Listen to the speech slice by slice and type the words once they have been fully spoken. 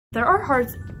There are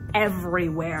hearts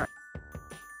everywhere.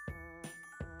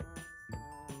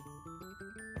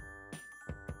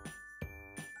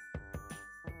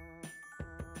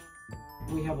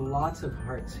 We have lots of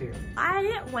hearts here.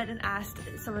 I went and asked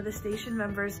some of the station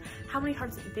members how many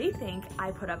hearts they think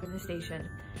I put up in the station.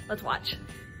 Let's watch.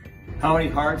 How many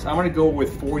hearts? I'm gonna go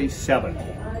with 47.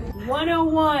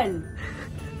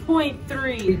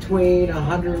 101.3. Between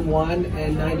 101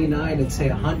 and 99, and say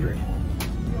 100. I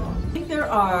think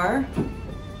there are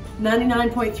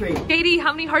 99.3. Katie,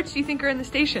 how many hearts do you think are in the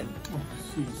station? Oh,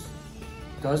 jeez.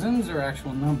 Dozens or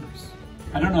actual numbers?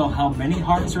 I don't know how many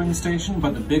hearts are in the station,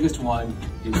 but the biggest one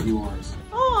is yours.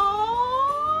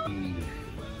 Aww.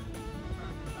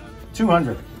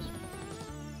 200.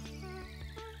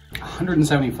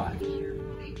 175.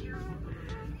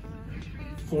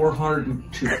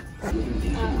 402.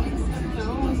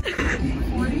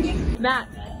 Matt,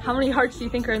 how many hearts do you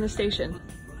think are in the station?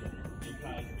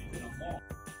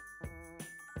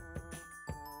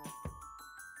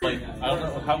 Like, I don't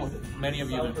know how many of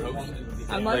you have been posted.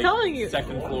 I'm not telling you.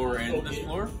 Second floor and this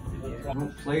floor?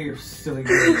 Don't play your silly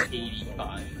game.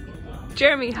 85.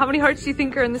 Jeremy, how many hearts do you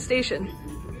think are in the station?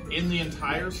 In the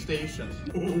entire station.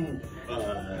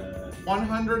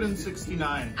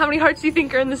 169. How many hearts do you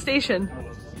think are in the station?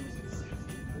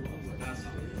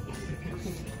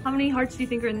 How many hearts do you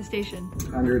think are in the station?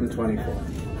 124.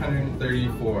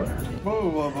 134.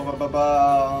 Whoa,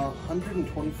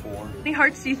 124. How many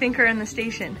hearts do you think are in the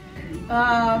station?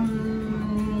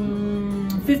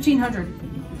 1,500.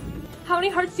 How many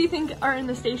hearts do you think are in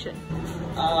the station?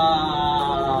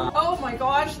 Oh my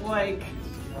gosh, like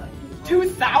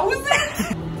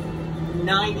 2,000?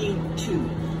 92.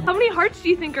 How many hearts do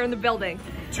you think are in the building?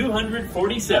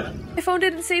 247. My phone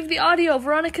didn't save the audio.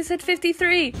 Veronica said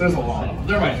 53. There's a lot of them.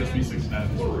 There might just be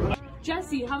 69.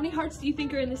 Jesse, how many hearts do you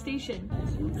think are in the station?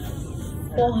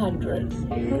 400.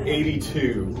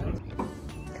 82.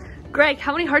 Greg,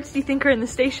 how many hearts do you think are in the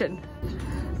station?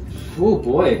 Oh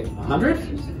boy, 100?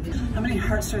 How many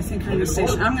hearts do I think are in the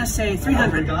station? I'm gonna say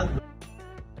 300. How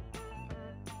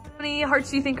many hearts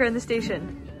do you think are in the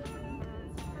station?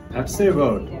 I'd say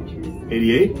about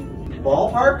 88.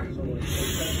 Ballpark?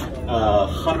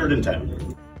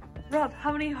 110. Rob,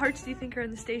 how many hearts do you think are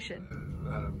in the station?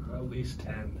 At least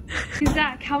 10.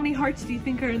 Zach, how many hearts do you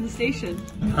think are in the station?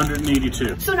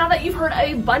 182. So now that you've heard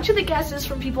a bunch of the guesses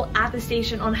from people at the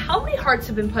station on how many hearts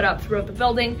have been put up throughout the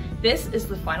building, this is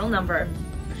the final number.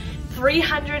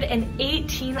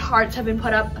 318 hearts have been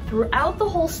put up throughout the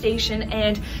whole station,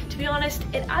 and to be honest,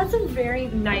 it adds a very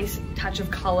nice touch of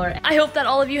color. I hope that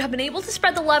all of you have been able to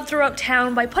spread the love throughout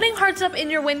town by putting hearts up in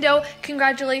your window.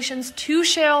 Congratulations to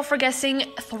Cheryl for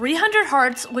guessing 300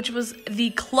 hearts, which was the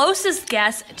closest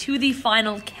guess to the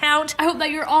final count. I hope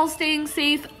that you're all staying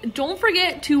safe. Don't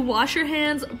forget to wash your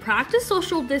hands, practice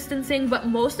social distancing, but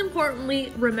most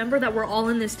importantly, remember that we're all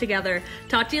in this together.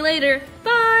 Talk to you later.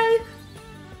 Bye!